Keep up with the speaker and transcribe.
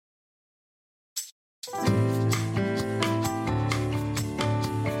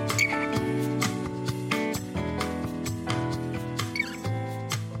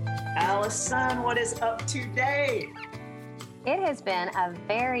Allison, what is up today? It has been a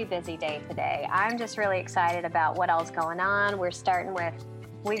very busy day today. I'm just really excited about what else is going on.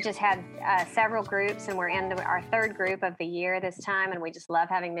 We just had several groups, and we're in our third group of the year this time, and we just love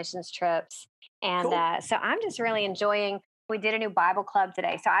having missions trips. And Cool. so I'm just really enjoying. We did a new Bible club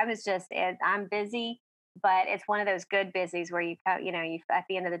today, so I'm busy, but it's one of those good busies where you at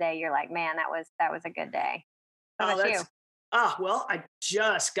the end of the day you're like, man, that was a good day. What Oh, about you? well, I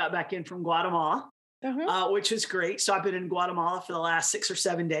just got back in from Guatemala, Mm-hmm. which was great. So I've been in Guatemala for the last 6 or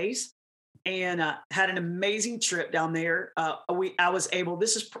 7 days, and had an amazing trip down there.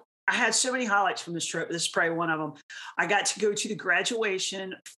 I had so many highlights from this trip. This is probably one of them. I got to go to the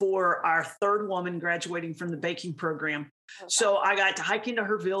graduation for our third woman graduating from the baking program. So I got to hike into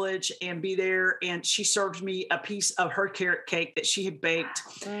her village and be there, and she served me a piece of her carrot cake that she had baked,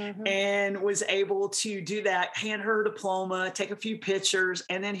 Mm-hmm. and was able to do that, hand her diploma, take a few pictures,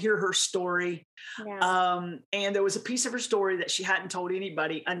 and then hear her story. Yeah. And there was a piece of her story that she hadn't told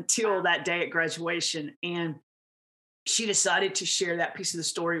anybody until that day at graduation. And she decided to share that piece of the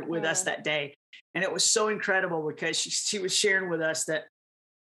story with us that day. And it was so incredible because she was sharing with us that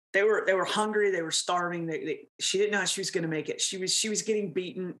they were hungry, they were starving. She didn't know how she was going to make it. She was getting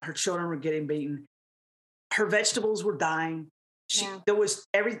beaten. Her children were getting beaten. Her vegetables were dying.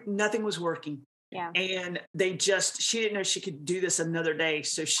 Nothing was working. Yeah. And she didn't know she could do this another day.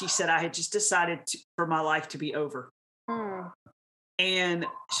 So she said, I had just decided for my life to be over. Mm. And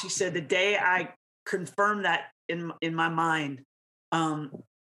she said, the day I confirmed that in my mind,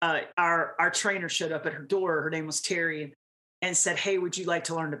 our trainer showed up at her door. Her name was Terry, and said, hey, would you like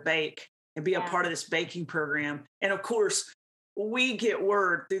to learn to bake and be a part of this baking program? And of course, we get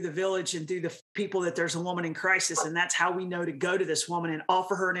word through the village and through the people that there's a woman in crisis. And that's how we know to go to this woman and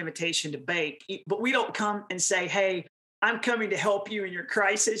offer her an invitation to bake. But we don't come and say, hey, I'm coming to help you in your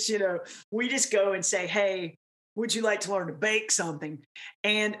crisis. We just go and say, hey, would you like to learn to bake something?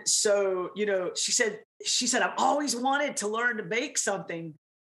 And so, she said, I've always wanted to learn to bake something,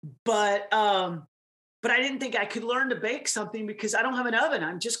 but I didn't think I could learn to bake something because I don't have an oven.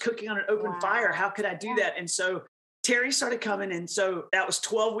 I'm just cooking on an open fire. How could I do that? And so Terry started coming. And so that was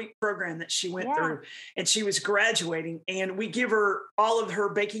 12-week program that she went through, and she was graduating, and we give her all of her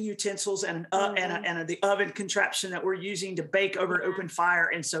baking utensils and the oven contraption that we're using to bake over an open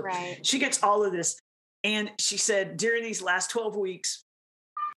fire. And so she gets all of this. And she said, during these last 12 weeks,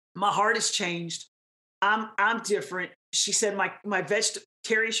 my heart has changed. I'm different. She said,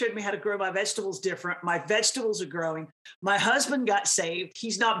 Terry showed me how to grow my vegetables different. My vegetables are growing. My husband got saved.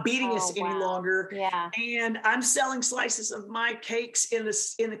 He's not beating us any longer. Yeah. And I'm selling slices of my cakes in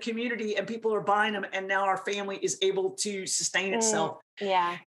the community, and people are buying them. And now our family is able to sustain itself.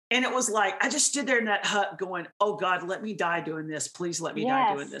 Yeah. And it was like, I just stood there in that hut going, oh God, let me die doing this. Please let me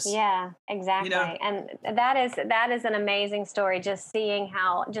die doing this. Yeah, exactly. And that is an amazing story. Just seeing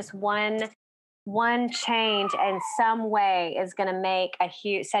how just one change in some way is going to make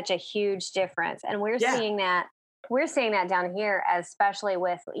such a huge difference. And we're seeing that down here, especially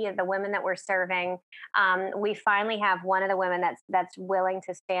with the women that we're serving. We finally have one of the women that's willing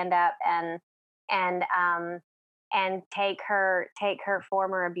to stand up and take her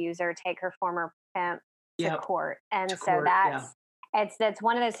former abuser, take her former pimp to court. And that's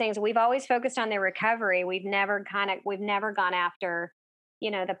one of those things. We've always focused on their recovery. We've never gone after,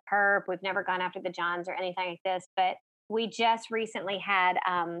 the perp. We've never gone after the Johns or anything like this. But we just recently had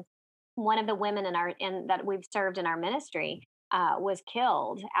one of the women that we've served in our ministry was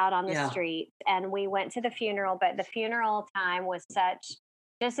killed out on the streets, and we went to the funeral. But the funeral time was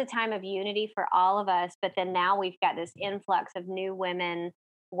just a time of unity for all of us. But then now we've got this influx of new women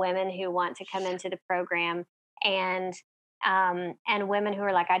who want to come into the program, and women who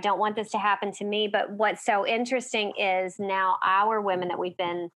are like, I don't want this to happen to me. But what's so interesting is now our women that we've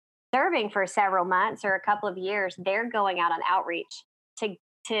been serving for several months or a couple of years, they're going out on outreach to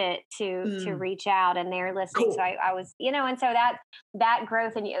reach out, and they're listening. Cool. So I was, and so that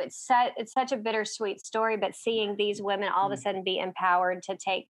growth, and it's such a bittersweet story, but seeing these women all of a sudden be empowered to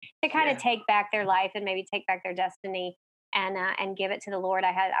take back their life and maybe take back their destiny and give it to the Lord.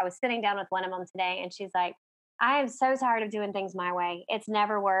 I was sitting down with one of them today, and she's like, I am so tired of doing things my way. It's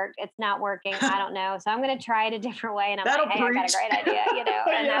never worked. It's not working. I don't know. So I'm going to try it a different way. And I'm like, hey, I got a great idea,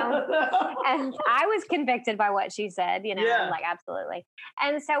 and I was convicted by what she said, I'm like, absolutely.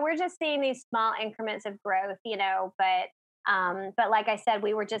 And so we're just seeing these small increments of growth, but like I said,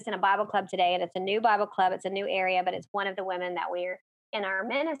 we were just in a Bible club today, and it's a new Bible club. It's a new area, but it's one of the women that we're in our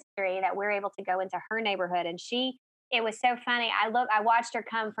ministry that we're able to go into her neighborhood. And it was so funny. I watched her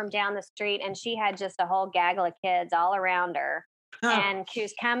come from down the street, and she had just a whole gaggle of kids all around her. And she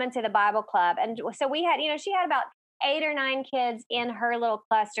was coming to the Bible club. And so we had, she had about 8 or 9 kids in her little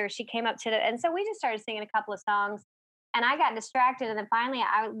cluster. She came up and so we just started singing a couple of songs, and I got distracted. And then finally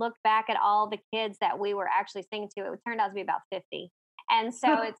I looked back at all the kids that we were actually singing to. It turned out to be about 50. And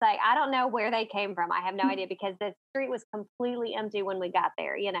so it's like, I don't know where they came from. I have no idea, because the street was completely empty when we got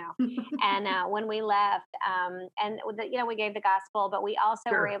there, and when we left, and we gave the gospel, but we also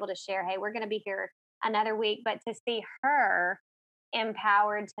were able to share, hey, we're going to be here another week. But to see her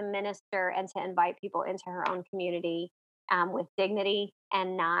empowered to minister and to invite people into her own community with dignity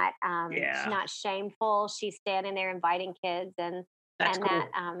and not shameful. She's standing there inviting kids, and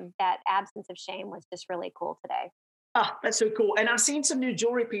cool. That absence of shame was just really cool today. Oh, that's so cool. And I've seen some new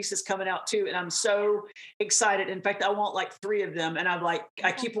jewelry pieces coming out too. And I'm so excited. In fact, I want like 3 of them. And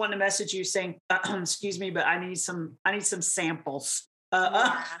I keep wanting to message you saying, excuse me, but I need some samples.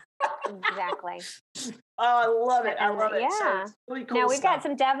 Exactly. Oh, I love it. I love it. Yeah. So it's really cool. Now we've got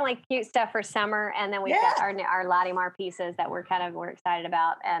some definitely cute stuff for summer. And then we've got our Lottie pieces that we're excited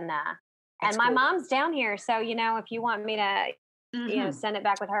about. And my mom's down here. So, if you want me to, send it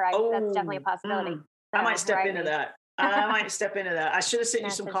back with her, that's definitely a possibility. So, I might step into that. I should have sent you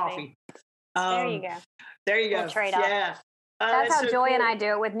some coffee. There you go. There you go. We'll trade off. Yeah. That's how Joy and I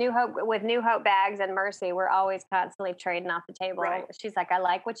do it with New Hope bags and Mercy. We're always constantly trading off the table. Right. She's like, I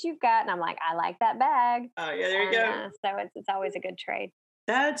like what you've got. And I'm like, I like that bag. Oh, yeah, there you go. So it's always a good trade.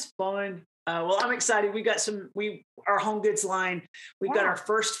 That's fun. Well, I'm excited. We got our home goods line. We've got our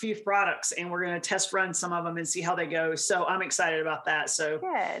first few products, and we're going to test run some of them and see how they go. So I'm excited about that. So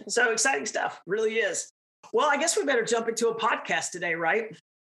good. So exciting stuff. Really is. Well, I guess we better jump into a podcast today, right?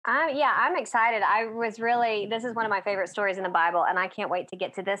 I'm excited. This is one of my favorite stories in the Bible, and I can't wait to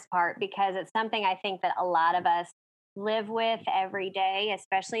get to this part, because it's something I think that a lot of us live with every day,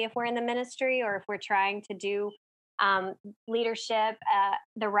 especially if we're in the ministry or if we're trying to do leadership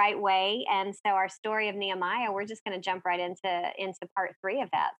the right way. And so our story of Nehemiah, we're just going to jump right into part 3 of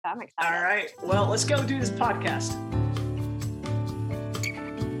that. So I'm excited. All right. Well, let's go do this podcast.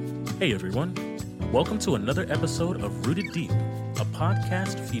 Hey, everyone. Welcome to another episode of Rooted Deep, a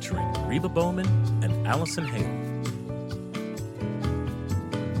podcast featuring Reba Bowman and Allison Hale.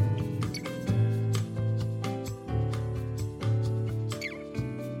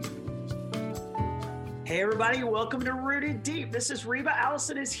 Hey, everybody. Welcome to Rooted Deep. This is Reba.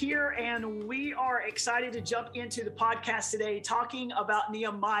 Allison is here, and we are excited to jump into the podcast today talking about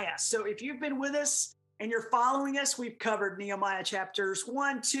Nehemiah. So if you've been with us and you're following us, we've covered Nehemiah chapters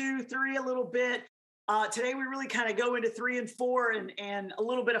 1, 2, 3 a little bit. Today, we really kind of go into 3 and 4 and a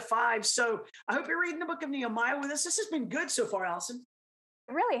little bit of 5. So I hope you're reading the book of Nehemiah with us. This has been good so far, Allison.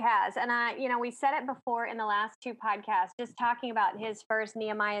 It really has. And we said it before in the last 2 podcasts, just talking about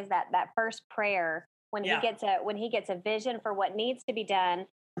Nehemiah's that first prayer when he gets a vision for what needs to be done,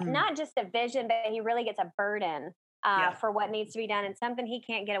 not just a vision, but he really gets a burden for what needs to be done, and something he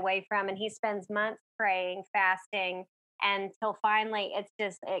can't get away from. And he spends months praying, fasting, until finally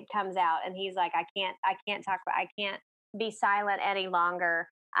it comes out, and he's like, I can't be silent any longer.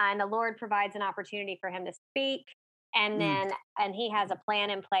 And the Lord provides an opportunity for him to speak. And then, and he has a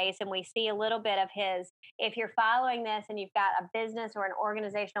plan in place. And we see a little bit of if you're following this and you've got a business or an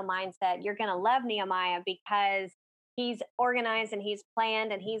organizational mindset, you're going to love Nehemiah, because he's organized and he's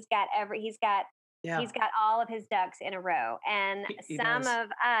planned, and he's got all of his ducks in a row. And some of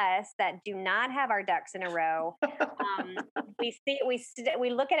us that do not have our ducks in a row,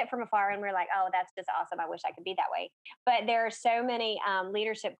 we look at it from afar and we're like, oh, that's just awesome. I wish I could be that way. But there are so many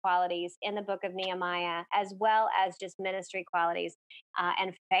leadership qualities in the book of Nehemiah, as well as just ministry qualities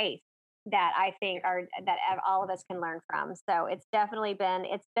and faith that I think that all of us can learn from. So it's definitely been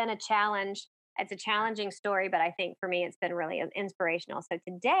a challenge. It's a challenging story, but I think for me, it's been really inspirational. So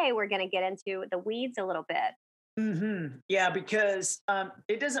today we're going to get into the weeds a little bit. Mm-hmm. Yeah, because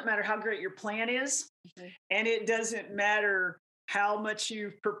it doesn't matter how great your plan is, and it doesn't matter how much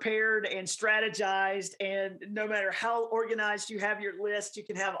you've prepared and strategized, and no matter how organized you have your list, you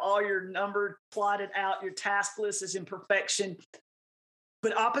can have all your numbers plotted out, your task list is in perfection,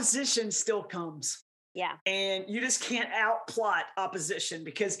 but opposition still comes. Yeah. And you just can't outplot opposition,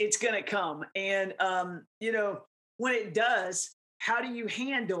 because it's going to come. And, when it does, how do you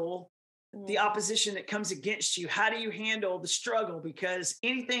handle the opposition that comes against you? How do you handle the struggle? Because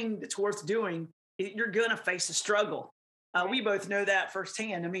anything that's worth doing, you're going to face a struggle. We both know that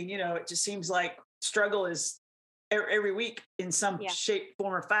firsthand. I mean, it just seems like struggle is every week in some shape,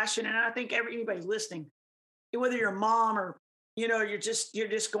 form, or fashion. And I think anybody listening, whether you're a mom or you're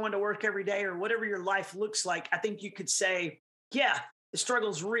just going to work every day or whatever your life looks like, I think you could say, yeah, the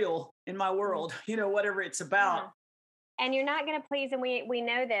struggle's real in my world, whatever it's about. Yeah. And you're not going to please. And we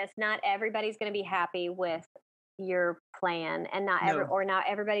know this, not everybody's going to be happy with your plan, and not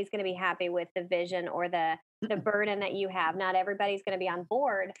everybody's going to be happy with the vision or the burden that you have. Not everybody's going to be on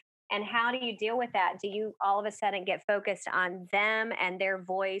board. And how do you deal with that? Do you all of a sudden get focused on them and their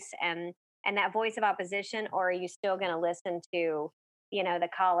voice and that voice of opposition, or are you still going to listen to, the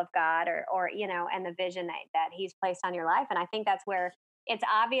call of God or and the vision that he's placed on your life? And I think that's where it's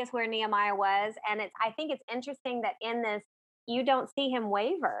obvious where Nehemiah was. And I think it's interesting that in this, you don't see him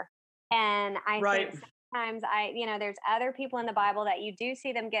waver. And I think sometimes there's other people in the Bible that you do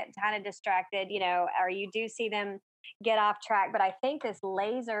see them get kind of distracted, or you do see them get off track. But I think this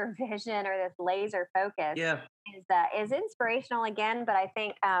laser vision or this laser focus is inspirational again. But I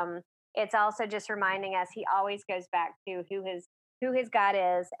think it's also just reminding us he always goes back to who his God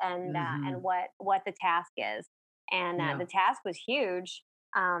is and what the task is. And the task was huge.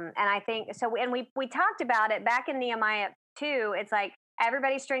 And I think so. And we talked about it back in Nehemiah 2. It's like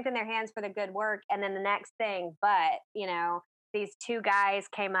everybody strengthened their hands for the good work. And then the next thing, but these 2 guys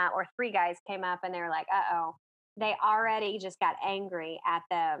came up, or 3 guys came up, and they were like, uh-oh. They already just got angry at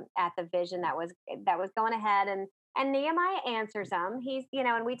the vision that was going ahead. And Nehemiah answers them. He's,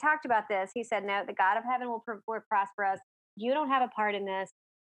 and we talked about this. He said, no, the God of heaven will prosper us. You don't have a part in this.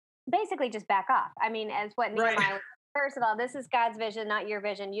 Basically just back off. I mean, as what Nehemiah was, first of all, this is God's vision, not your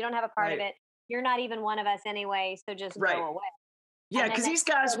vision. You don't have a part of it. You're not even one of us anyway. So just go away. Yeah, because these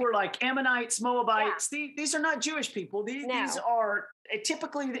guys were like Ammonites, Moabites. Yeah. These are not Jewish people. These are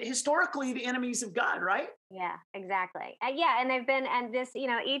historically the enemies of God, right? Yeah, exactly. And they've been, and this,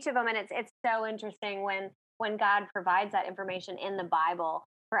 each of them, and it's so interesting when God provides that information in the Bible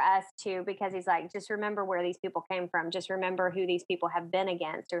for us too, because he's like, just remember where these people came from. Just remember who these people have been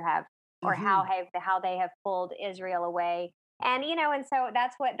against or how they have pulled Israel away. And, and so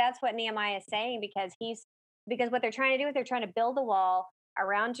that's what Nehemiah is saying, because what they're trying to do is they're trying to build a wall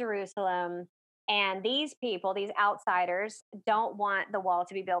around Jerusalem. And these people, these outsiders, don't want the wall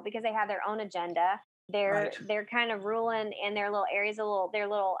to be built because they have their own agenda. They're kind of ruling in their little areas, their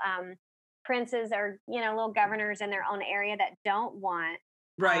little princes or little governors in their own area that don't want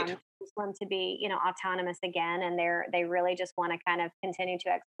Jerusalem to be autonomous again, and they really just want to kind of continue to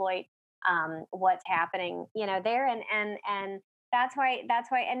exploit what's happening there, and that's why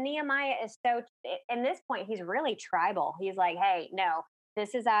and Nehemiah is so, in this point he's really tribal. He's like, hey, no,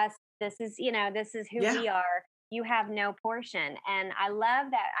 this is us, this is who we are. You have no portion. And I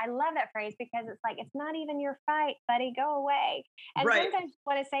love that phrase, because it's like, it's not even your fight, buddy, go away. And sometimes you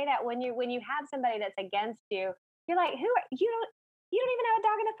want to say that when you have somebody that's against you, you're like, you don't even have a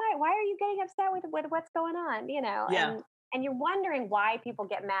dog in the fight. Why are you getting upset with what's going on? And you're wondering why people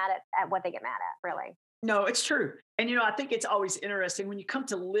get mad at what they get mad at, really. No, it's true. And, I think it's always interesting when you come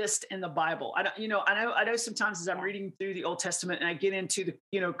to list in the Bible. I know sometimes as I'm reading through the Old Testament and I get into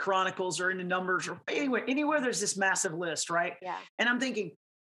the, Chronicles or into Numbers or anywhere there's this massive list, right? Yeah. And I'm thinking,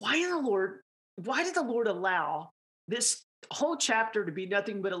 why did the Lord allow this whole chapter to be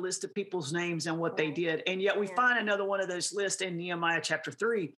nothing but a list of people's names and what they did? And yet we find another one of those lists in Nehemiah chapter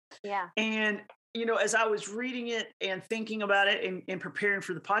 3. Yeah. And as I was reading it and thinking about it and preparing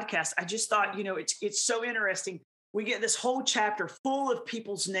for the podcast, I just thought, it's so interesting. We get this whole chapter full of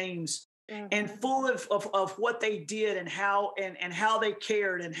people's names and full of what they did and how they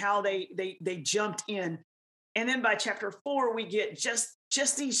cared and how they jumped in. And then by chapter 4, we get just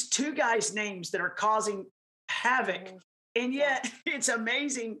these 2 guys' names that are causing havoc. And yet it's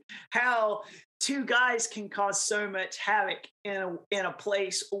amazing how 2 guys can cause so much havoc in a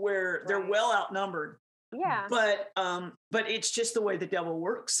place where they're well outnumbered. Yeah. But it's just the way the devil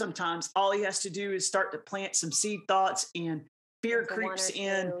works. Sometimes all he has to do is start to plant some seed thoughts, and fear creeps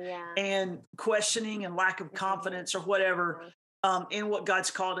in, and questioning and lack of confidence or whatever in what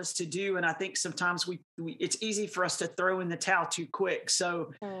God's called us to do. And I think sometimes we it's easy for us to throw in the towel too quick.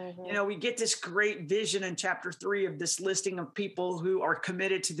 So, we get this great vision in chapter 3 of this listing of people who are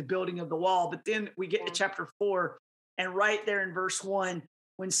committed to the building of the wall. But then we get to chapter 4, and right there in verse 1,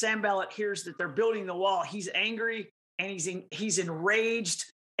 when Sanballat hears that they're building the wall, he's angry and he's enraged,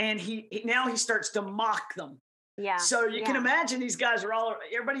 and he starts to mock them. Yeah. So you can imagine these guys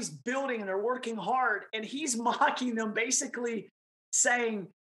everybody's building and they're working hard, and he's mocking them, basically saying,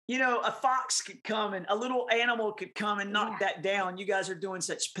 a fox could come and a little animal could come and knock that down. You guys are doing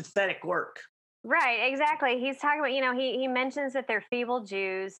such pathetic work. Right, exactly. He's talking about, he mentions that they're feeble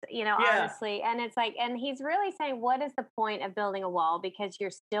Jews, honestly. And it's like, and he's really saying, what is the point of building a wall? Because you're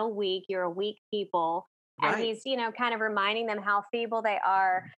still weak. You're a weak people. and he's, kind of reminding them how feeble they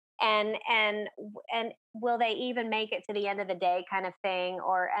are. And will they even make it to the end of the day, kind of thing,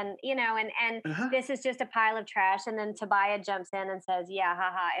 this is just a pile of trash. And then Tobiah jumps in and says, yeah,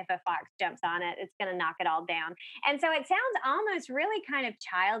 haha, if a fox jumps on it, it's going to knock it all down. And so it sounds almost really kind of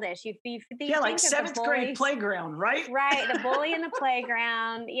childish. Like seventh grade playground, right? Right, the bully in the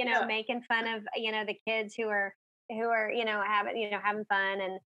playground, making fun of the kids who are having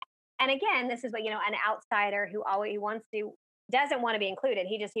fun, and again, this is what an outsider who always doesn't want to be included.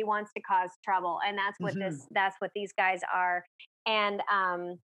 He wants to cause trouble, and that's what these guys are. And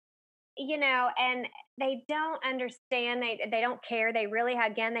and they don't understand. They don't care. They really,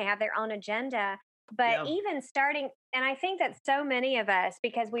 again, they have their own agenda. But even starting, and I think that so many of us,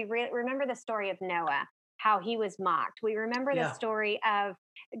 because we remember the story of Noah, how he was mocked. We remember the story of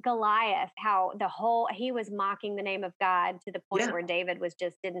Goliath, how he was mocking the name of God to the point where David was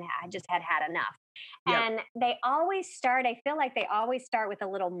had had enough. And they always start, I feel like they always start with a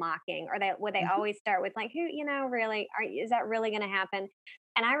little mocking, or they always start with like, who, really, is that really going to happen?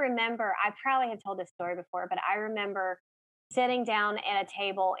 And I remember, I probably had told this story before, but I remember sitting down at a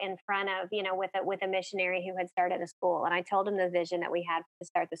table in front of, with a missionary who had started a school. And I told him the vision that we had to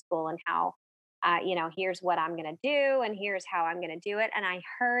start the school, and how, here's what I'm going to do, and here's how I'm going to do it. And I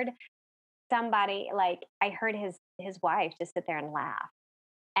heard his wife just sit there and laugh.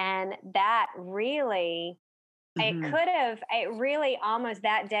 And that really, it really almost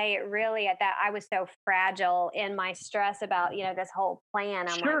that day, I was so fragile in my stress about, this whole plan.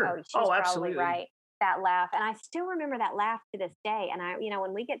 I'm like, oh, she's probably right. That laugh. And I still remember that laugh to this day. And I,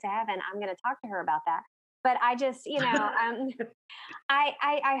 when we get to heaven, I'm going to talk to her about that. But I just, I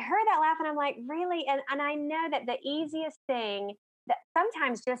heard that laugh, and I'm like, really? And I know that the easiest thing, that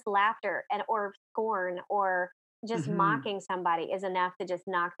sometimes just laughter or scorn or just mocking somebody is enough to just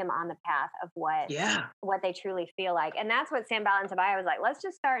knock them on the path of what they truly feel like. And that's what Sanballat and Tobiah was like, let's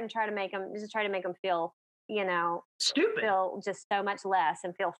just start and try to make them feel, stupid, feel just so much less,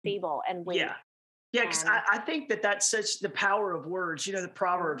 and feel feeble and weak. Yeah, because I think that's such the power of words. The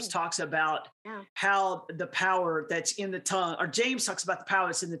Proverbs talks about how the power that's in the tongue, or James talks about the power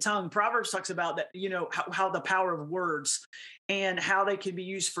that's in the tongue. Proverbs talks about that, how the power of words and how they can be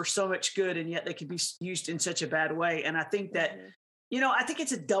used for so much good, and yet they can be used in such a bad way. And I think that, I think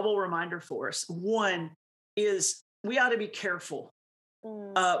it's a double reminder for us. One is we ought to be careful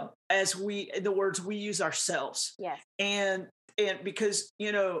as the words we use ourselves. Yes. And because,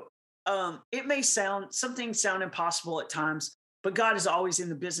 it may sound impossible at times, but God is always in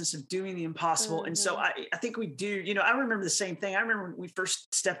the business of doing the impossible. And so I think we do, I remember the same thing. I remember when we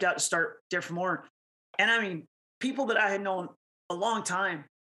first stepped out to start Dare for More. And I mean, people that I had known a long time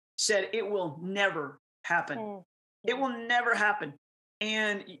said it will never happen. It will never happen.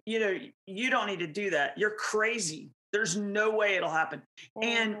 And, you don't need to do that. You're crazy. There's no way it'll happen.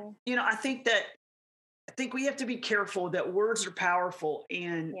 And, I think we have to be careful that words are powerful,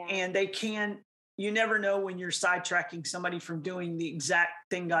 and they can, you never know when you're sidetracking somebody from doing the exact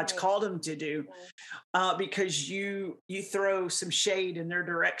thing God's called them to do, because you throw some shade in their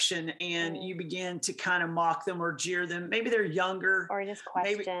direction, and you begin to kind of mock them or jeer them. Maybe they're younger, or just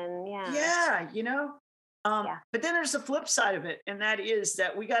question. But then there's the flip side of it. And that is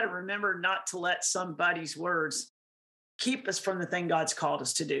that we got to remember not to let somebody's words keep us from the thing God's called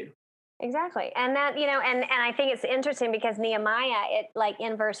us to do. Exactly. And that, and I think it's interesting because Nehemiah,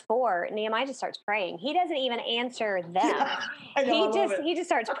 in verse 4, Nehemiah just starts praying. He doesn't even answer them. Yeah, he just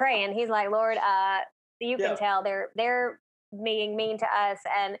starts praying. He's like, Lord, you can tell they're being mean to us.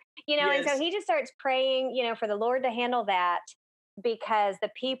 And, and so he just starts praying, for the Lord to handle that, because the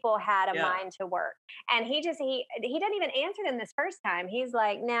people had a mind to work. And he doesn't even answer them this first time. He's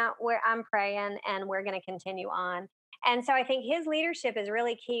like, now I'm praying, and we're going to continue on. And so I think his leadership is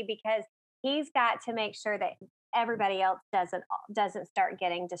really key, because he's got to make sure that everybody else doesn't start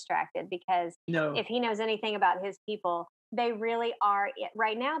getting distracted, because if he knows anything about his people, they really are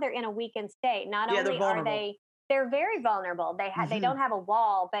right now. They're in a weakened state. Not only are they're very vulnerable. They don't have a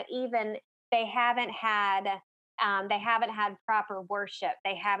wall, but even they haven't had proper worship.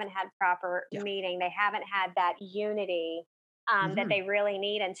 They haven't had proper meeting. They haven't had that unity that they really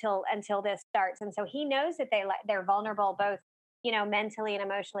need until this starts. And so he knows that they're vulnerable, both, mentally and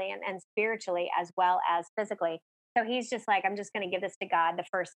emotionally and spiritually, as well as physically. So he's just like, I'm just going to give this to God the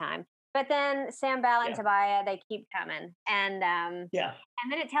first time. But then Sanballat and Tobiah, they keep coming. And and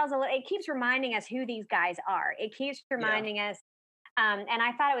then it keeps reminding us who these guys are. It keeps reminding us. And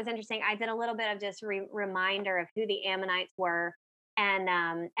I thought it was interesting. I did a little bit of just reminder of who the Ammonites were.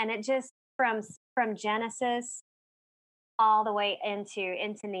 And it just from Genesis all the way into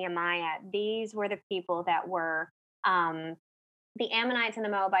Nehemiah. These were the people that were the Ammonites and the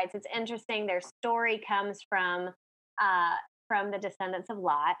Moabites. It's interesting. Their story comes from the descendants of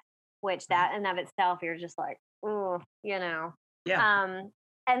Lot, which that in of itself, you're just like, ooh, Yeah.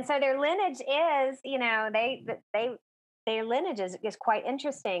 And so their lineage is, their lineage is quite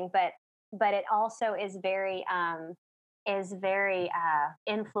interesting, but it also is very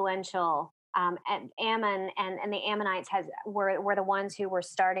influential. And Ammon and the Ammonites were the ones who were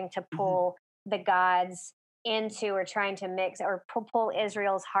starting to pull the gods into, or trying to mix or pull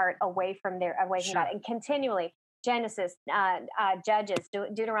Israel's heart away from God, and continually Genesis, Judges,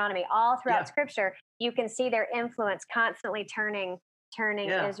 Deuteronomy, all throughout Scripture, you can see their influence constantly turning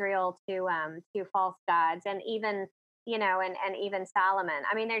Israel to false gods, and even and even Solomon.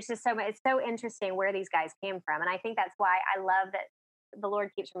 I mean, there's just so much. It's so interesting where these guys came from, and I think that's why I love that the Lord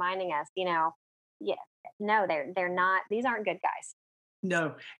keeps reminding us. No, they're not. These aren't good guys.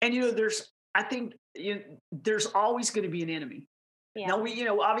 No, and I think there's always going to be an enemy. Yeah. Now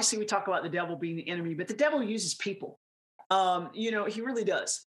obviously we talk about the devil being the enemy, but the devil uses people. He really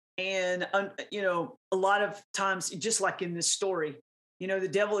does. And a lot of times, just like in this story, the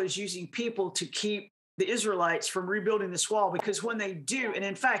devil is using people to keep the Israelites from rebuilding this wall, because when they do, and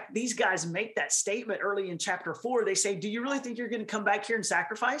in fact, these guys make that statement early in chapter 4, they say, do you really think you're going to come back here and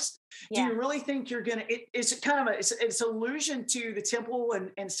sacrifice? Yeah. Do you really think you're going to, it's kind of it's allusion to the temple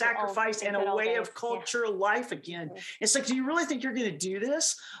and sacrifice and a way of culture life again. Mm-hmm. It's like, do you really think you're going to do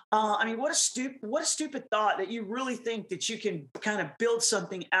this? I mean, what a stupid thought that you really think that you can kind of build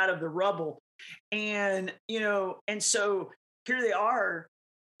something out of the rubble. And, and so here they are,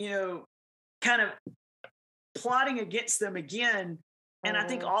 kind of plotting against them again. And I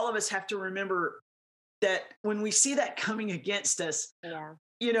think all of us have to remember that when we see that coming against us,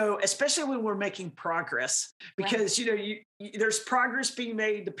 especially when we're making progress, because, there's progress being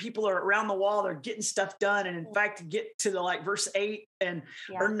made. The people are around the wall, they're getting stuff done. And in fact, get to the verse 8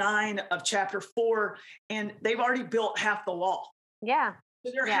 or 9 of chapter 4, and they've already built half the wall. Yeah.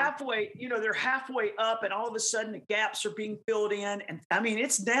 So they're halfway, they're halfway up, and all of a sudden the gaps are being filled in. And I mean,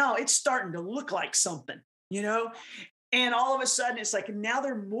 it's starting to look like something, and all of a sudden it's like, now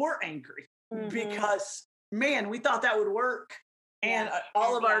they're more angry because, man, we thought that would work. And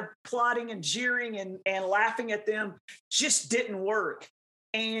all of our plotting and jeering and laughing at them just didn't work.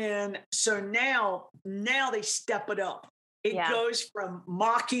 And so now they step it up. It goes from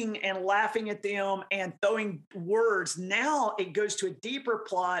mocking and laughing at them and throwing words. Now it goes to a deeper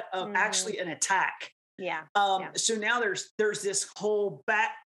plot of actually an attack. So now there's this whole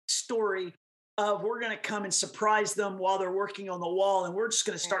backstory of, we're going to come and surprise them while they're working on the wall, and we're just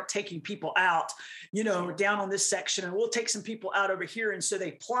going to start taking people out, down on this section, and we'll take some people out over here. And so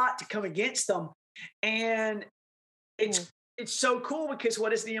they plot to come against them, and it's so cool, because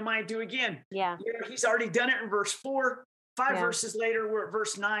what does Nehemiah do again? He's already done it in verse 4. 5 verses later, we're at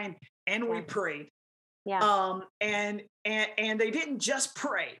verse 9, and we prayed. And they didn't just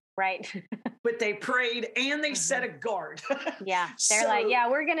pray, right? But they prayed and they set a guard. They're like,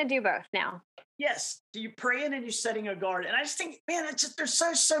 we're gonna do both now. Yes, you praying and you're setting a guard. And I just think, man, there's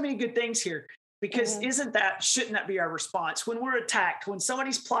so many good things here, because shouldn't that be our response when we're attacked, when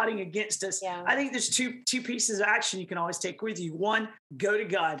somebody's plotting against us? I think there's two pieces of action you can always take with you. One, go to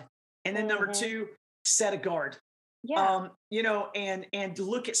God, and then number 2, set a guard. And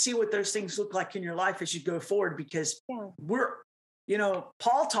see what those things look like in your life as you go forward, because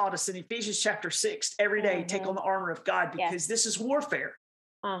Paul taught us in Ephesians chapter 6, every day, take on the armor of God, because this is warfare.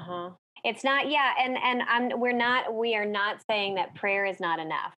 It's not, and we are not saying that prayer is not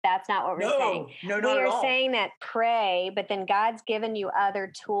enough. That's not what we're saying. No, we are saying that pray, but then God's given you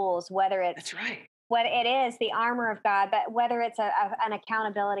other tools, whether it's that's right. What it is, the armor of God, but whether it's an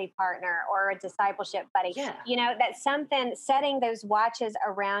accountability partner or a discipleship buddy, that's something, setting those watches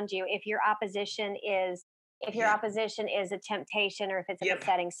around you. If your opposition is a temptation, or if it's a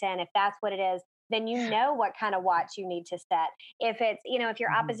besetting sin, if that's what it is, then what kind of watch you need to set. If it's, if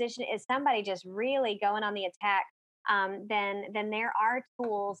your opposition is somebody just really going on the attack, then there are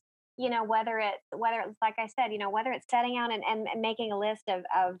tools, whether it's like I said, whether it's setting out and making a list of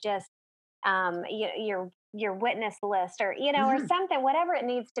just your witness list, or or something, whatever it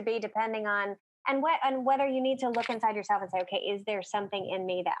needs to be, depending on and whether you need to look inside yourself and say, okay, is there something in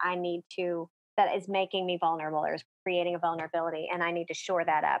me that is making me vulnerable, or is creating a vulnerability, and I need to shore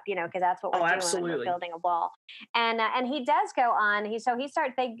that up, because that's what we're doing when we're building a wall. And he does go on. They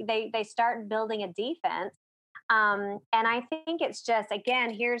start building a defense, and I think it's just,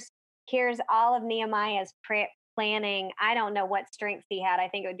 again, here's all of Nehemiah's planning. I don't know what strengths he had. I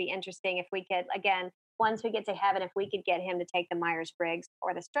think it would be interesting if we could, again, once we get to heaven, if we could get him to take the Myers-Briggs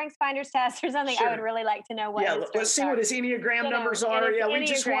or the Strengths Finders test or something, I would really like to know what his strengths let's see what his Enneagram numbers are. Yeah, we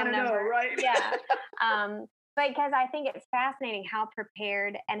just want to know, right? Yeah. Because I think it's fascinating how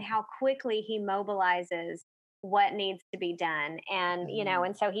prepared and how quickly he mobilizes what needs to be done. And,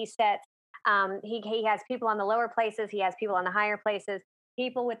 and so he sets, he has people on the lower places, he has people on the higher places,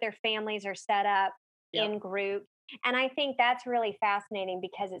 people with their families are set up in groups. And I think that's really fascinating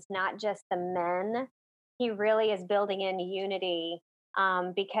because it's not just the men. He really is building in unity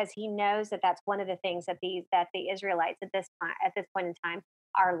because he knows that that's one of the things that the Israelites at this point in time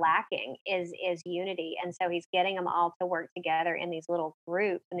are lacking is unity. And so he's getting them all to work together in these little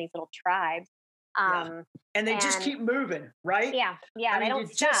groups and these little tribes. And they just keep moving, right? Yeah. They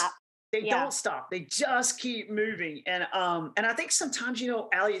don't stop. They don't stop. They just keep moving. And I think sometimes,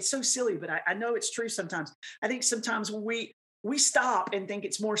 Allie, it's so silly, but I know it's true sometimes. I think sometimes we stop and think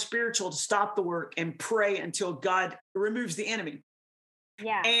it's more spiritual to stop the work and pray until God removes the enemy.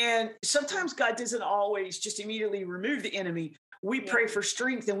 Yeah. And sometimes God doesn't always just immediately remove the enemy. We pray for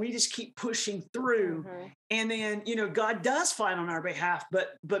strength and we just keep pushing through. And then, God does fight on our behalf.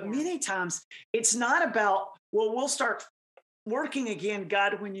 But many times it's not about, we'll start working again,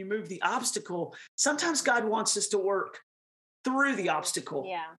 God, when you move the obstacle. Sometimes God wants us to work through the obstacle.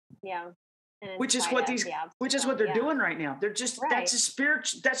 Yeah. Which is what they're doing right now. They're just that's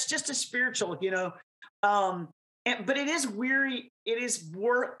just a spiritual, but it is weary. It is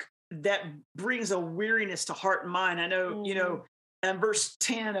work that brings a weariness to heart and mind. I know, in verse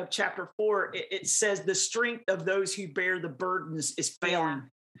 10 of chapter 4, it says the strength of those who bear the burdens is failing.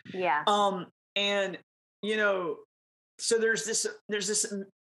 Yeah. And so there's this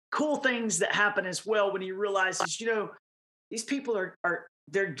cool things that happen as well when he realizes, these people are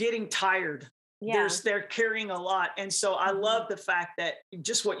they're getting tired. They're carrying a lot. And so I love the fact that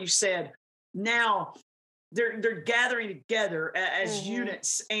just what you said, now they're gathering together as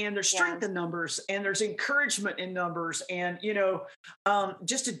units, and there's strength in numbers, and there's encouragement in numbers, and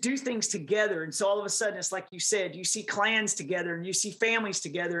just to do things together. And so all of a sudden, it's like you said, you see clans together, and you see families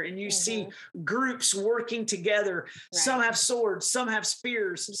together, and you see groups working together. Some have swords, some have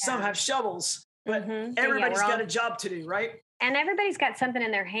spears, some have shovels, but everybody's got a job to do, right? And everybody's got something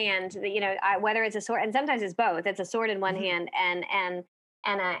in their hand, whether it's a sword, and sometimes it's both. It's a sword in one hand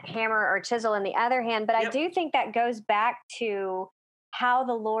and a hammer or chisel in the other hand. But I do think that goes back to how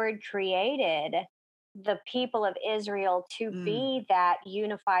the Lord created the people of Israel to be that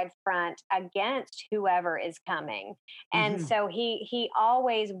unified front against whoever is coming. And so he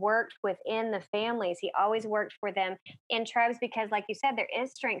always worked within the families. He always worked for them in tribes because, like you said, there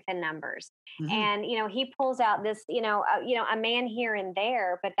is strength in numbers. And, he pulls out this, a man here and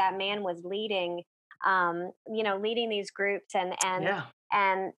there, but that man was leading, leading these groups and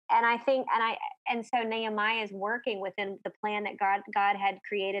I think, and so Nehemiah is working within the plan that God had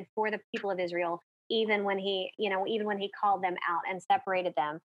created for the people of Israel, even when he called them out and separated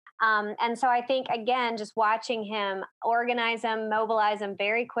them. And so I think, again, just watching him organize them, mobilize them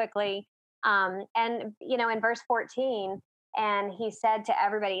very quickly. And, in verse 14, and he said to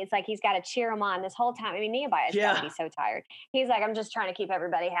everybody, it's like he's got to cheer them on this whole time. I mean, Nehemiah's got to be so tired. He's like, I'm just trying to keep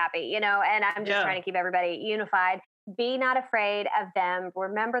everybody happy, and I'm just trying to keep everybody unified. Be not afraid of them.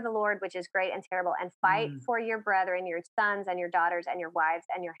 Remember the Lord, which is great and terrible, and fight for your brethren, your sons and your daughters and your wives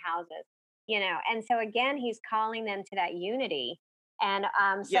and your houses. And so again, he's calling them to that unity. And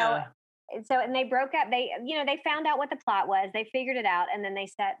so and they broke up. They found out what the plot was. They figured it out, and then they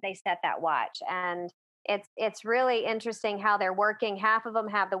set that watch. And it's really interesting how they're working. Half of them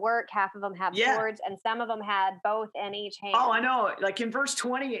have the work, half of them have swords, and some of them had both in each hand. Oh, I know. Like in verse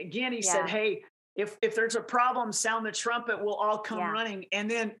 20 again, he said, "Hey, if there's a problem, sound the trumpet. We'll all come running, and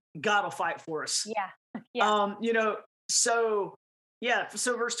then God will fight for us."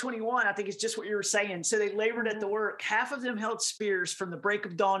 So verse 21, I think it's just what you were saying. So they labored at the work. Half of them held spears from the break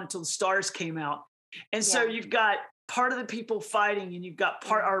of dawn until the stars came out. And so you've got part of the people fighting, and you've got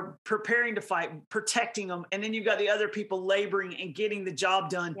part are preparing to fight, protecting them. And then you've got the other people laboring and getting the job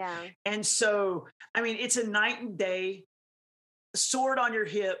done. Yeah. And so, I mean, it's a night and day, sword on your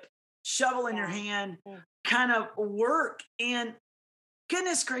hip, shovel in your hand, kind of work. And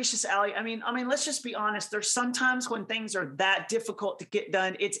goodness gracious, Allie. I mean, let's just be honest. There's sometimes when things are that difficult to get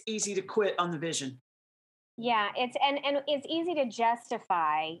done, it's easy to quit on the vision. Yeah, it's and it's easy to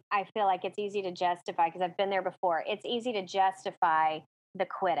justify. I feel like it's easy to justify because I've been there before. It's easy to justify the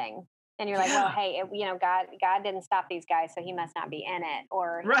quitting. And you're like, well, hey, God didn't stop these guys, so he must not be in it.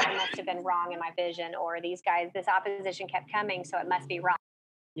 Or I must have been wrong in my vision. Or this opposition kept coming, so it must be wrong.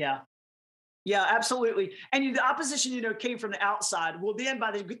 Yeah. Yeah, absolutely. And the opposition, came from the outside. Well, then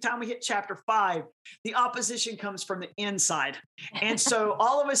by the time we hit chapter 5, the opposition comes from the inside. And so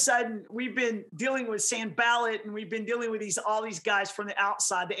all of a sudden, we've been dealing with Sanballat, and we've been dealing with all these guys from the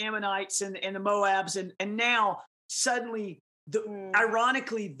outside, the Ammonites and the Moabs. And now suddenly,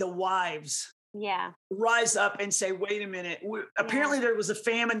 ironically, the wives rise up and say, wait a minute, apparently there was a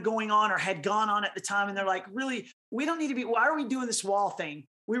famine going on or had gone on at the time. And they're like, really, we don't need to be, why are we doing this wall thing?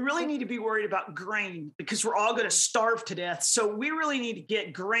 We really need to be worried about grain because we're all going to starve to death. So we really need to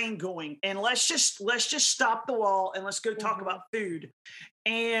get grain going, and let's just stop the wall and let's go talk about food.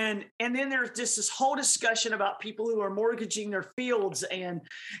 And then there's just this whole discussion about people who are mortgaging their fields, and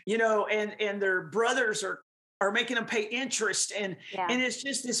and their brothers are making them pay interest, and it's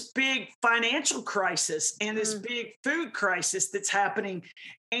just this big financial crisis and this big food crisis that's happening.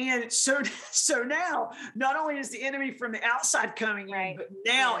 And so now, not only is the enemy from the outside coming in, but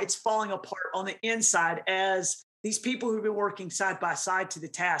now it's falling apart on the inside as these people who've been working side by side to the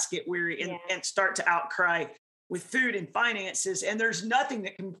task get weary and start to outcry with food and finances. And there's nothing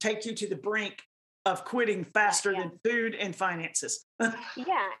that can take you to the brink of quitting faster than food and finances. And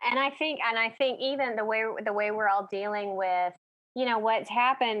I think even the way we're all dealing with, what's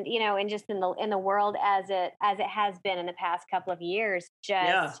happened, and just in the world as it has been in the past couple of years,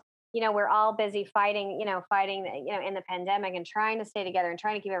 we're all busy fighting in the pandemic and trying to stay together and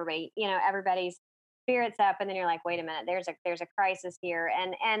trying to keep everybody's spirits up. And then you're like, wait a minute, there's a crisis here.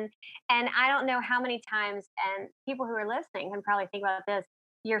 And I don't know how many times, and people who are listening can probably think about this.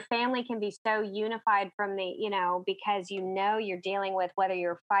 Your family can be so unified from because you're dealing with whether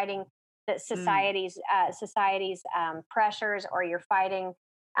you're fighting the society's pressures, or you're fighting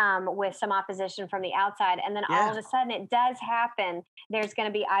with some opposition from the outside. And then all of a sudden it does happen. There's going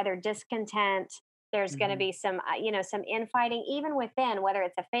to be either discontent, there's going to be some infighting, even within, whether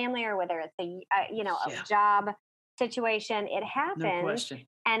it's a family or whether it's a job situation. It happens. No question.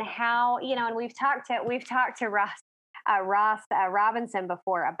 And how, and we've talked to Ross Robinson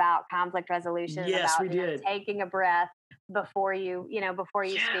before about conflict resolution. Yes, about we did. Taking a breath before you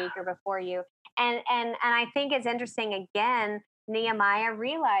speak, or before you. And I think it's interesting. Again, Nehemiah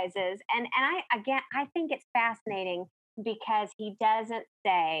realizes, and I think it's fascinating because he doesn't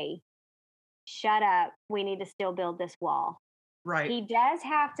say, "Shut up, we need to still build this wall." Right. He does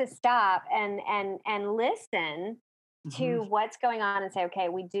have to stop and listen to what's going on and say, okay,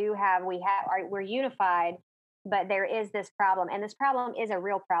 we're unified, but there is this problem, and this problem is a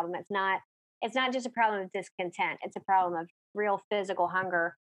real problem. It's not just a problem of discontent. It's a problem of real physical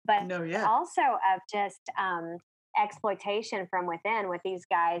hunger, but also of just exploitation from within with these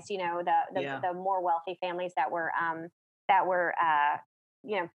guys, the more wealthy families that were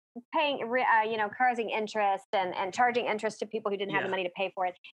paying, causing interest and charging interest to people who didn't have the money to pay for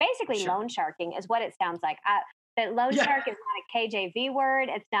it. Basically, loan sharking is what it sounds like. That loan shark is not a KJV word.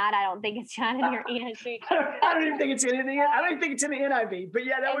 It's not. I don't think it's not in your ESV. I don't even think it's in the NIV. But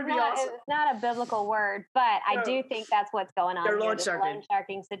that would be awesome. It's not a biblical word, but I do think that's what's going on here. Loan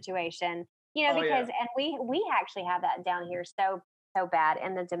sharking situation. And we actually have that down here so bad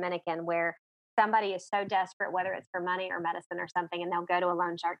in the Dominican, where somebody is so desperate, whether it's for money or medicine or something, and they'll go to a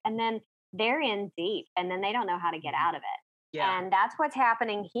loan shark, and then they're in deep, and then they don't know how to get out of it. And that's what's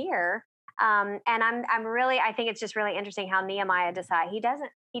happening here. And I think it's just really interesting how Nehemiah decides he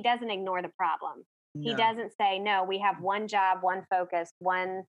doesn't ignore the problem. No. He doesn't say, no, we have one job, one focus,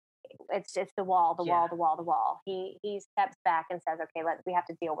 it's the wall. He steps back and says, okay, we have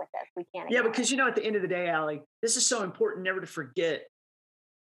to deal with this. We can't. Yeah, because at the end of the day, Allie, this is so important never to forget.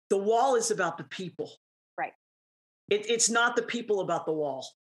 The wall is about the people. Right. It's not the people about the wall.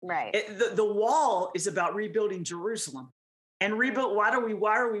 Right. The wall is about rebuilding Jerusalem. And why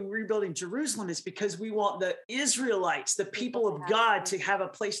are we rebuilding Jerusalem? Is because we want the Israelites, the people of God, to have a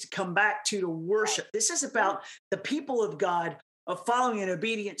place to come back to worship. Right. This is about the people of God of following in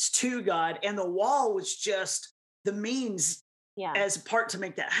obedience to God. And the wall was just the means as a part to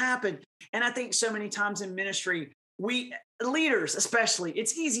make that happen. And I think so many times in ministry, we leaders especially,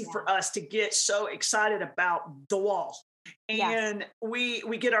 it's easy for us to get so excited about the wall. And we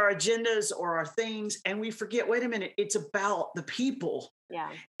get our agendas or our things, and we forget, wait a minute, it's about the people. Yeah.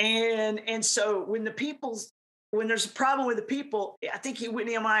 And so when there's a problem with the people, I think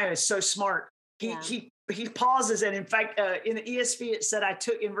Nehemiah is so smart. He pauses, and in fact, in the ESV, it said,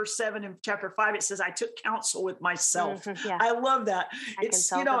 in verse 7 in chapter 5, it says, I took counsel with myself. I love that. He's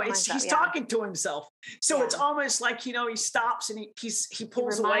talking to himself. So it's almost like, he stops and he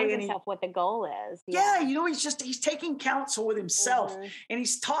pulls away, and himself what the goal is. He's taking counsel with himself, and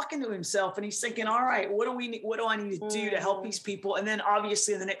he's talking to himself, and he's thinking, all right, what do I need to do to help these people? And then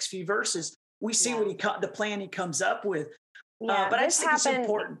obviously in the next few verses, we see what the plan he comes up with. Yeah, but I just think it's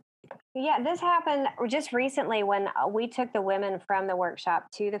important. Yeah, this happened just recently when we took the women from the workshop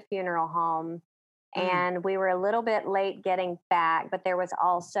to the funeral home, and we were a little bit late getting back, but there was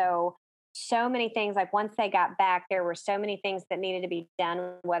also so many things. Like once they got back, there were so many things that needed to be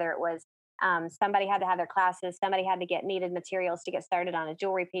done, whether it was somebody had to have their classes, somebody had to get needed materials to get started on a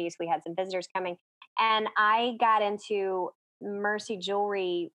jewelry piece. We had some visitors coming, and I got into Mercy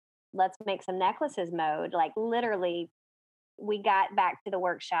Jewelry, let's make some necklaces mode. Like literally, we got back to the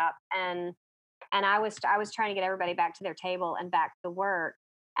workshop, and I was trying to get everybody back to their table and back to work.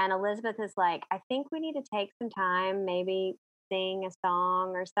 And Elizabeth is like, I think we need to take some time, maybe sing a song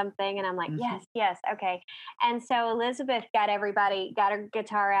or something. And I'm like, yes, okay. And so Elizabeth got her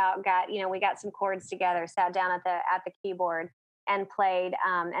guitar out, we got some chords together, sat down at the keyboard and played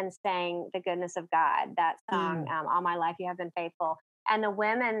and sang The Goodness of God, that song, All My Life You Have Been Faithful. And the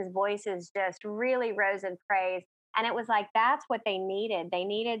women's voices just really rose in praise. And it was like, that's what they needed. They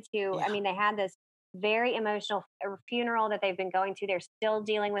needed to, they had this very emotional funeral that they've been going through. They're still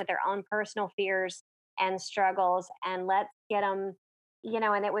dealing with their own personal fears and struggles. And let's get them,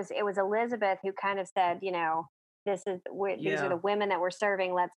 and it was Elizabeth who kind of said, these are the women that we're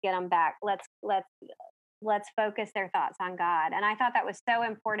serving. Let's get them back. Let's focus their thoughts on God. And I thought that was so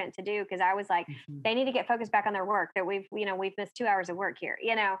important to do, because I was like, they need to get focused back on their work, that we've missed 2 hours of work here,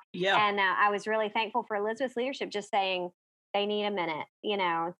 And I was really thankful for Elizabeth's leadership, just saying they need a minute,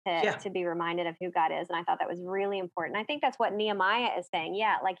 to be reminded of who God is. And I thought that was really important. I think that's what Nehemiah is saying.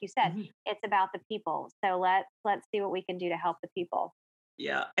 Yeah. Like you said, it's about the people. So let's see what we can do to help the people.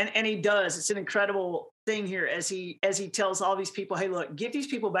 Yeah. And he does. It's an incredible thing here as he tells all these people, hey, look, give these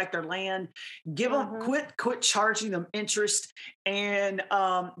people back their land, give them, quit charging them interest, and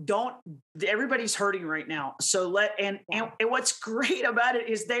everybody's hurting right now. So and what's great about it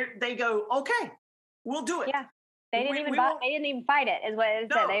is they go, okay, we'll do it. Yeah. They didn't even fight it, is what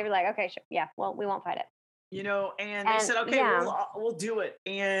it said. They were like, okay, sure. Yeah, well, we won't fight it. And they said, okay, we'll do it.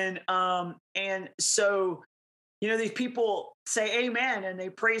 And so, these people say amen, and they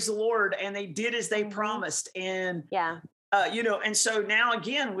praise the Lord, and they did as they promised. And, and so now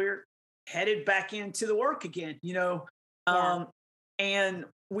again, we're headed back into the work again, and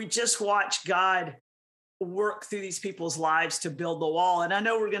we just watch God work through these people's lives to build the wall. And I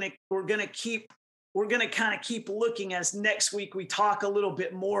know we're going to kind of keep looking as next week we talk a little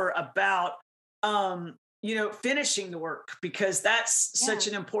bit more about, finishing the work, because that's such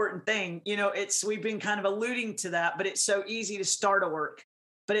an important thing. We've been kind of alluding to that, but it's so easy to start a work,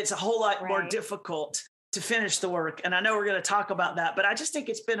 but it's a whole lot more difficult to finish the work. And I know we're going to talk about that, but I just think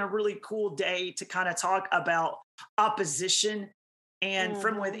it's been a really cool day to kind of talk about opposition and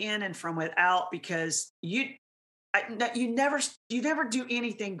from within and from without, because you never do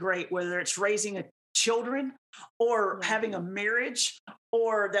anything great, whether it's raising children or having a marriage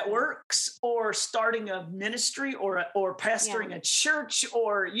or that works, or starting a ministry or pastoring a church,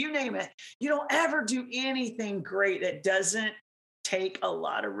 or you name it. You don't ever do anything great that doesn't take a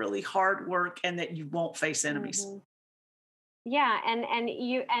lot of really hard work and that you won't face enemies. Yeah. And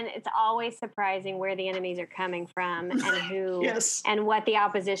it's always surprising where the enemies are coming from and who, and what the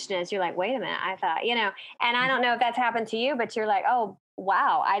opposition is. You're like, wait a minute, I thought, and I don't know if that's happened to you, but you're like, oh,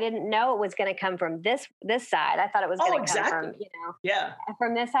 wow, I didn't know it was going to come from this side. I thought it was going to come from,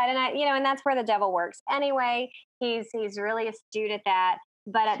 from this side. And and that's where the devil works. Anyway, he's really astute at that.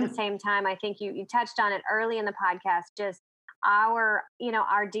 But at the same time, I think you touched on it early in the podcast, just our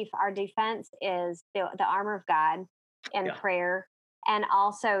defense is the armor of God and prayer. And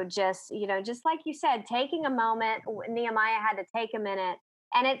also just like you said, taking a moment. Nehemiah had to take a minute.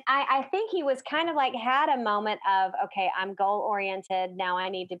 And I think he was kind of like had a moment of, okay, I'm goal oriented. Now I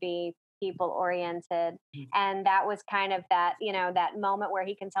need to be people oriented. And that was kind of that, that moment where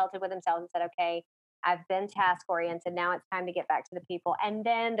he consulted with himself and said, okay, I've been task oriented. Now it's time to get back to the people. And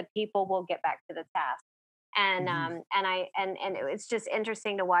then the people will get back to the task. And and it's just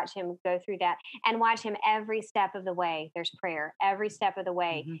interesting to watch him go through that, and watch him every step of the way. There's prayer every step of the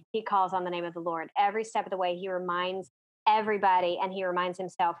way. He calls on the name of the Lord every step of the way. He reminds everybody, and he reminds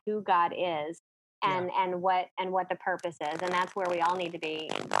himself who God is, and what the purpose is. And that's where we all need to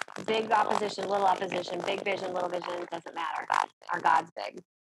be. Big opposition, little opposition, big vision, little vision, doesn't matter. Our God's big.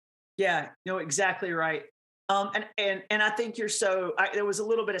 Yeah, no, exactly right. And I think there was a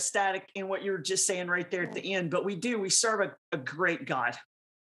little bit of static in what you were just saying right there at the end, but we serve a great God,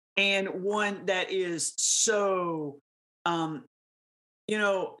 and one that is so, God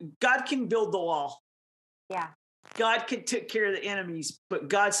can build the wall. Yeah. God can take care of the enemies, but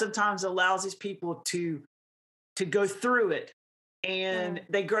God sometimes allows his people to go through it and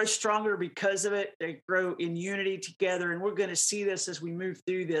they grow stronger because of it. They grow in unity together, and we're going to see this as we move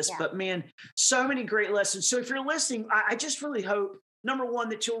through this. But man, so many great lessons. So if you're listening, I just really hope, number one,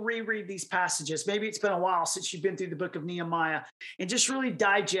 that you'll reread these passages. Maybe it's been a while since you've been through the book of Nehemiah, and just really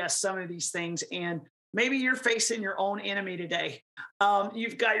digest some of these things. And maybe you're facing your own enemy today.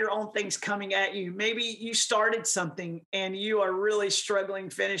 You've got your own things coming at you. Maybe you started something and you are really struggling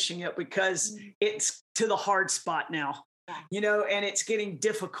finishing it because it's to the hard spot now. And it's getting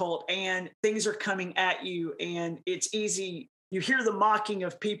difficult and things are coming at you, and it's easy. You hear the mocking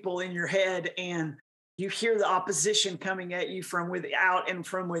of people in your head, and you hear the opposition coming at you from without and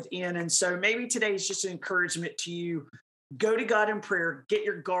from within. And so maybe today is just an encouragement to you. Go to God in prayer, get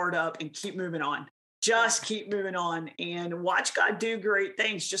your guard up, and keep moving on. Just keep moving on and watch God do great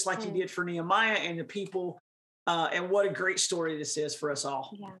things, just like he did for Nehemiah and the people. And what a great story this is for us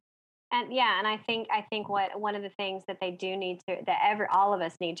all. And I think what one of the things that they do need to, all of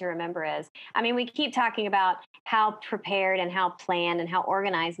us need to remember is, I mean, we keep talking about how prepared and how planned and how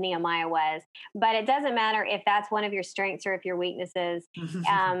organized Nehemiah was, but it doesn't matter if that's one of your strengths or if your weaknesses.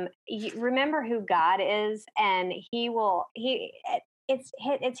 Remember who God is, and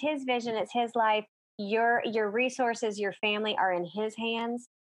it's his vision, it's his life. Your resources, your family are in his hands.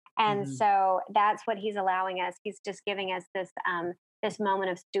 And so that's what he's allowing us. He's just giving us this moment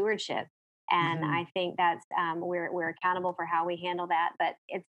of stewardship. And I think that's, we're accountable for how we handle that, but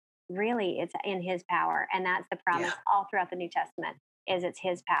it's in his power. And that's the promise all throughout the New Testament, is it's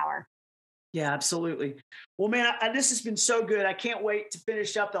his power. Yeah, absolutely. Well, man, this has been so good. I can't wait to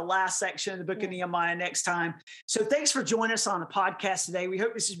finish up the last section of the book of Nehemiah next time. So thanks for joining us on the podcast today. We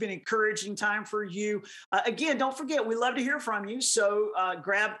hope this has been an encouraging time for you. Again, don't forget, we love to hear from you. So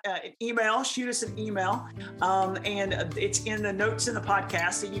grab an email, shoot us an email, and it's in the notes in the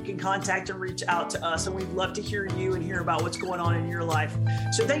podcast that you can contact and reach out to us. And we'd love to hear you and hear about what's going on in your life.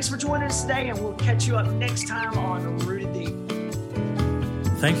 So thanks for joining us today, and we'll catch you up next time on Rooted Deep.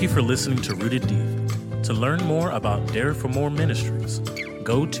 Thank you for listening to Rooted Deep. To learn more about Dare for More Ministries,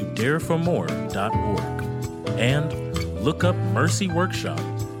 go to dareformore.org and look up Mercy Workshop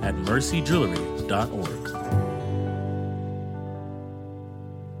at mercyjewelry.org.